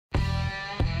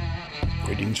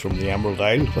Greetings from the Emerald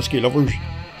Isle, whisky lovers.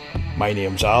 My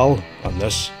name's Al, and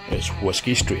this is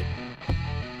Whisky Straight.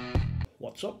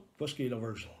 What's up, whisky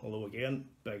lovers? Hello again,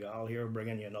 Big Al here,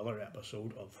 bringing you another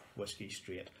episode of Whisky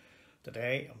Straight.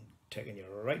 Today, I'm taking you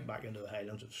right back into the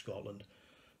Highlands of Scotland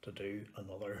to do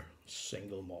another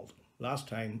single malt. Last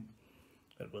time,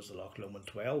 it was the Loch Lomond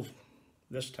 12.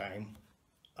 This time,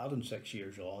 adding 6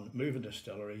 years on, moving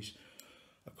distilleries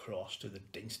across to the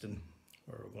Deanston,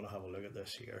 where we're going to have a look at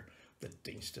this here, the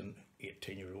Deanston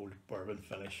 18-year-old bourbon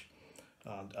finish.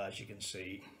 And as you can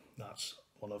see, that's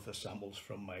one of the samples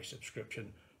from my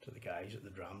subscription to the guys at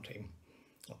the Dram Team.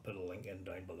 I'll put a link in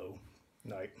down below.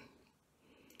 Now,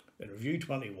 in review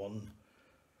 21,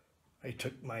 I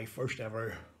took my first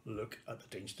ever look at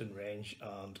the Deanston range,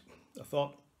 and I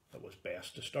thought it was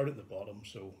best to start at the bottom.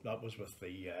 So that was with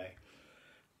the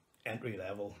entry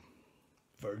level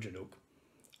Virgin Oak,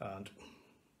 and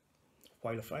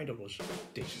while I found it was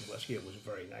decent whisky, it was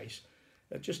very nice.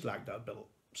 It just lacked that bit of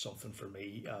something for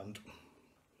me, and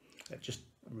it just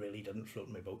really didn't float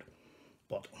my boat.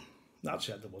 But that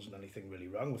said, there wasn't anything really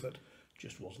wrong with it,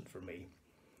 just wasn't for me.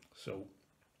 So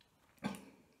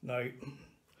now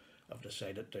I've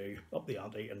decided to up the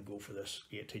ante and go for this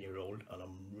 18-year-old, and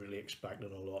I'm really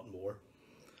expecting a lot more.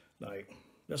 Now,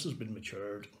 this has been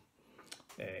matured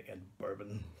in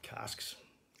bourbon casks,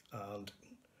 and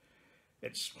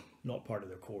it's not part of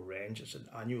their core range. It's an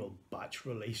annual batch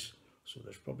release, so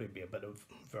there's probably be a bit of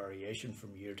variation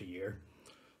from year to year.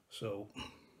 So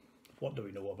what do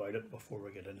we know about it before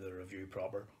we get into the review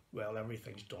proper? Well,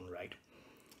 everything's done right.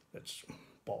 It's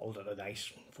bottled at a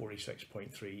nice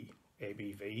 46.3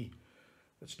 ABV.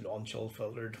 It's non-chill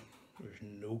filtered. There's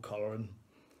no colouring.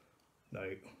 Now,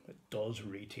 it does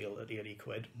retail at 80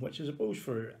 quid, which I suppose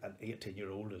for an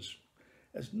 18-year-old is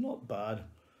not bad,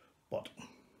 but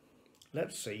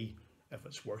let's see if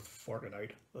it's worth forking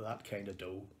out that kind of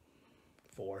dough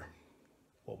for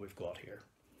what we've got here.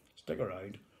 Stick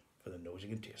around for the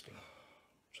nosing and tasting.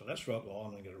 So let's rock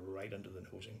on and get right into the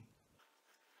nosing.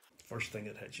 First thing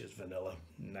that hits you is vanilla.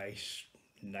 Nice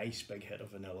big hit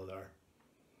of vanilla there.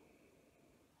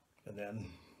 And then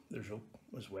there's oak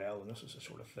as well, and this is the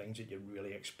sort of things that you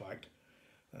really expect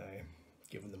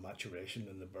given the maturation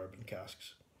in the bourbon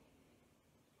casks.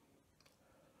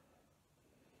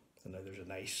 And now there's a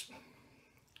nice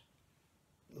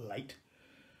light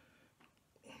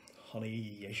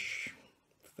honey-ish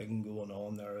thing going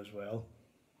on there as well.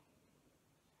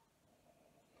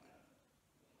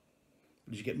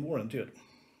 But as you get more into it,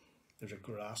 there's a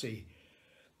grassy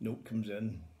note comes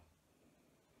in.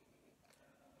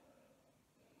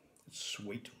 It's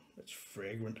sweet, it's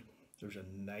fragrant. There's a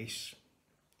nice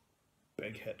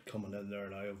big hit coming in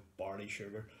there now of barley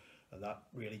sugar, and that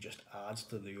really just adds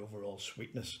to the overall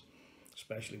sweetness,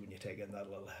 especially when you take in that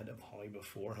little hit of honey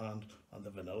beforehand and the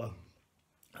vanilla,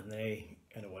 and they,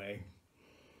 in a way,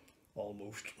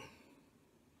 almost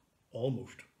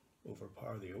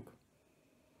overpower the oak.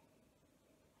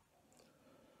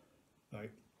 Now,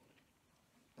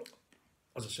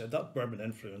 as I said, that bourbon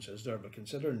influence is there, but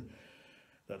considering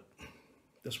that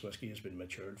this whisky has been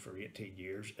matured for 18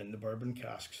 years in the bourbon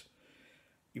casks,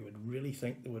 you would really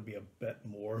think there would be a bit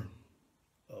more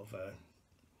of a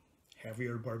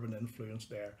heavier bourbon influence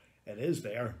there. It is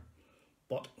there,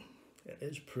 but it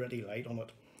is pretty light on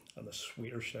it, and the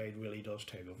sweeter side really does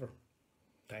take over.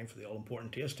 Time for the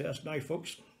all-important taste test now,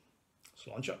 folks.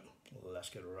 So launch it. Let's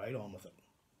get right on with it.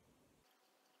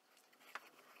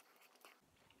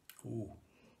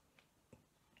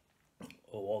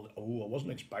 Oh, I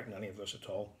wasn't expecting any of this at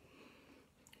all.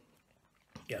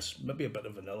 Yes, maybe a bit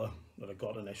of vanilla that I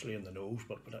got initially in the nose,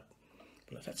 but when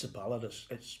it hits the palate, it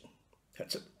hits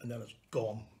it and then it's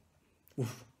gone.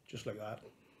 Oof, just like that.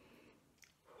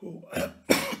 Oh,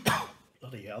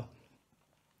 bloody hell.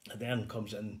 And then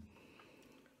comes in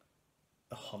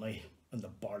the honey and the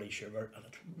barley sugar, and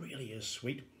it really is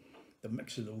sweet. The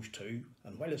mix of those two,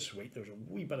 and while it's sweet, there's a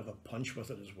wee bit of a punch with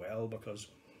it as well, because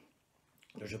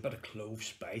there's a bit of clove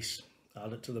spice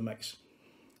added to the mix.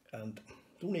 And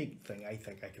the only thing I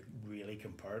think I could really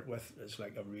compare it with is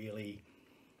like a really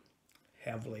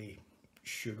heavily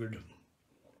sugared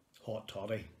hot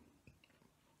toddy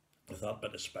with that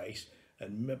bit of spice,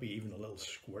 and maybe even a little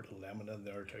squirt of lemon in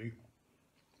there too.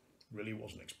 Really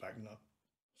wasn't expecting that.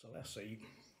 So let's see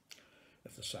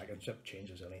if the second sip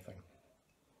changes anything.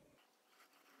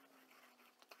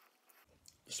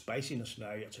 The spiciness now,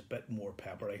 it's a bit more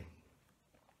peppery,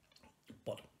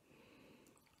 but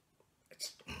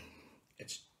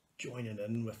it's joining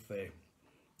in with the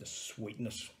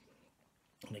sweetness,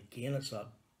 and again it's that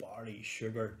barley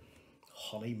sugar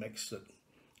honey mix that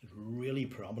is really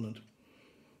prominent.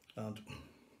 And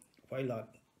while that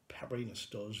pepperiness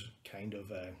does kind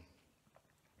of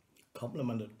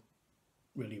complement it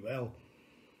really well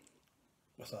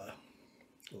with a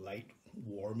light,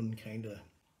 warming kind of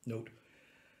note,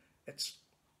 it's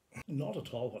not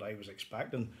at all what I was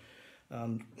expecting,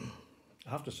 and I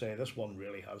have to say this one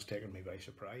really has taken me by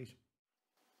surprise.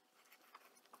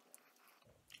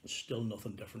 Still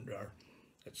nothing different there.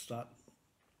 It's that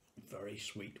very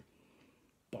sweet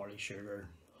barley sugar,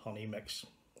 honey mix,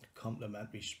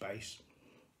 complementary spice.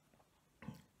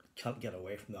 Can't get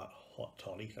away from that hot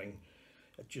toddy thing.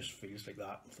 It just feels like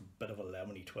that with a bit of a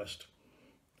lemony twist.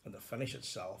 And the finish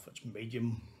itself, it's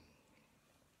medium,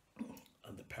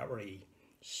 and the peppery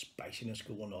spiciness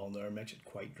going on there makes it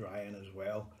quite drying as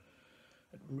well.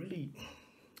 It really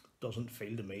doesn't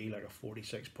feel to me like a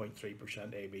 46.3%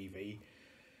 ABV.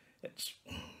 It's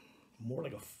more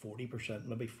like a 40%,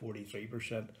 maybe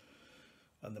 43%,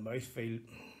 and the mouthfeel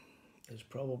is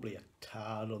probably a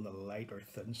tad on the light or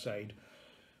thin side,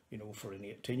 you know, for an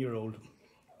 18-year-old.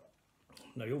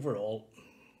 Now overall,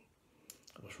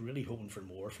 I was really hoping for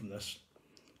more from this.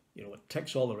 You know, it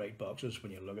ticks all the right boxes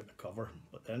when you look at the cover,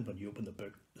 but then when you open the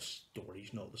book, the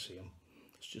story's not the same.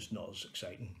 It's just not as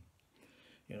exciting.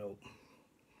 You know,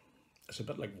 it's a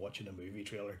bit like watching a movie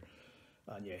trailer,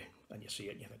 and you see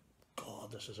it and you think,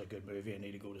 God, this is a good movie, I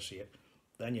need to go to see it.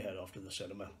 Then you head off to the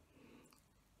cinema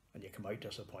and you come out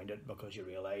disappointed because you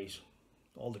realise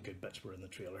all the good bits were in the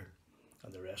trailer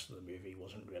and the rest of the movie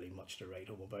wasn't really much to write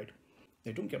home about.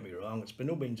 Now don't get me wrong, it's by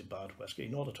no means a bad whiskey,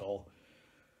 not at all.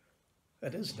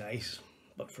 It is nice,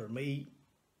 but for me,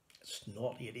 it's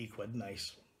not 80 quid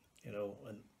nice, you know,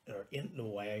 and there ain't no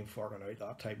way I'm forking out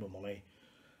that type of money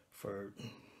for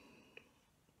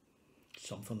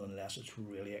something unless it's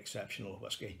really exceptional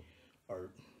whiskey or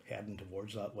heading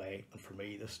towards that way. And for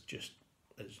me, this just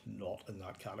is not in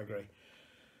that category,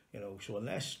 you know. So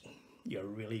unless you're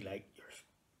really like your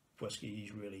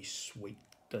whiskey's really sweet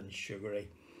and sugary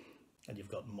and you've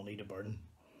got money to burn,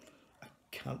 I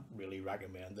can't really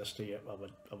recommend this to you.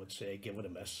 I would say give it a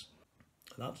miss.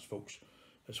 And that, folks,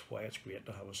 is why it's great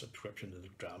to have a subscription to the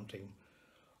Dram Team,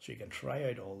 so you can try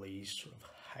out all these sort of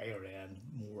higher end,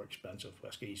 more expensive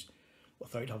whiskies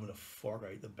without having to fork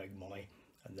out the big money,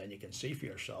 and then you can see for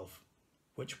yourself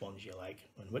which ones you like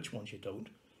and which ones you don't,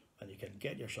 and you can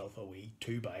get yourself a wee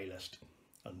to-buy list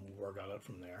and work on it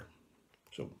from there.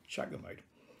 So check them out.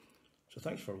 So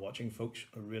thanks for watching, folks.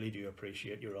 I really do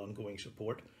appreciate your ongoing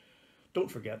support. Don't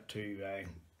forget to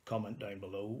comment down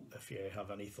below if you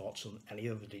have any thoughts on any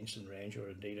of the Deanston range, or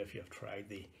indeed if you've tried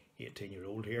the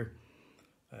 18-year-old here.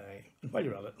 And while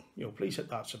you're at it, you know, please hit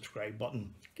that subscribe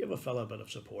button. Give a fella a bit of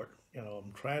support. You know,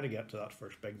 I'm trying to get to that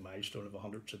first big milestone of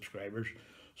 100 subscribers,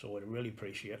 so I'd really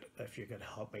appreciate if you could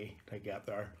help me to get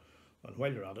there. And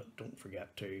while you're at it, don't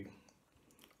forget to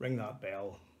ring that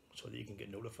bell so that you can get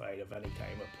notified of any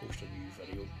time I post a new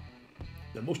video.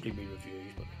 They'll mostly be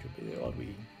reviews, but there could be the odd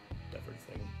wee different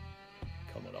thing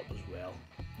coming up as well.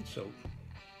 So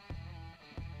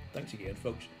thanks again,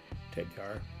 folks. Take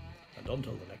care, and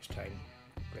until the next time,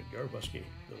 drink your whiskey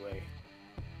the way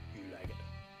you like it.